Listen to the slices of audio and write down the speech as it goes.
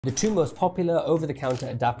The two most popular over-the-counter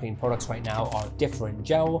Adapalene products right now are Differin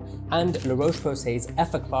Gel and Roche Posay's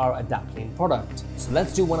Effaclar Adapalene product. So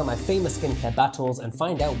let's do one of my famous skincare battles and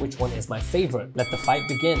find out which one is my favorite. Let the fight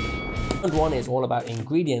begin. Round 1 is all about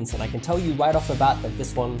ingredients, and I can tell you right off the bat that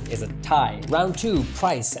this one is a tie. Round 2,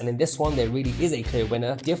 price, and in this one there really is a clear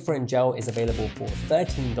winner. Differin Gel is available for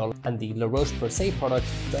 $13 and the Roche Posay product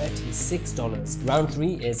 $36. Round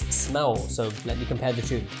 3 is smell, so let me compare the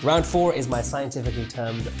two. Round 4 is my scientifically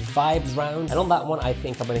termed vibes round, and on that one I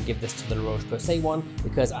think I'm going to give this to the Roche Posay one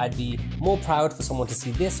because I'd be more proud for someone to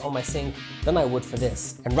see this on my sink than I would for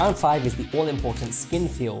this. And round 5 is the all-important skin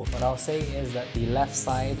feel. What I'll say is that the left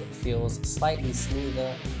side feels slightly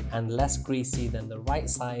smoother and less greasy than the right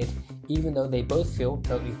side, even though they both feel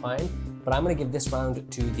totally fine. But I'm going to give this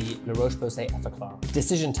round to the Roche Posay Effaclar.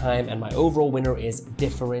 Decision time, and my overall winner is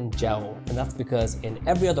Differin Gel. And that's because in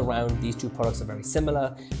every other round, these two products are very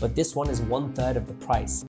similar, but this one is 1/3 of the price.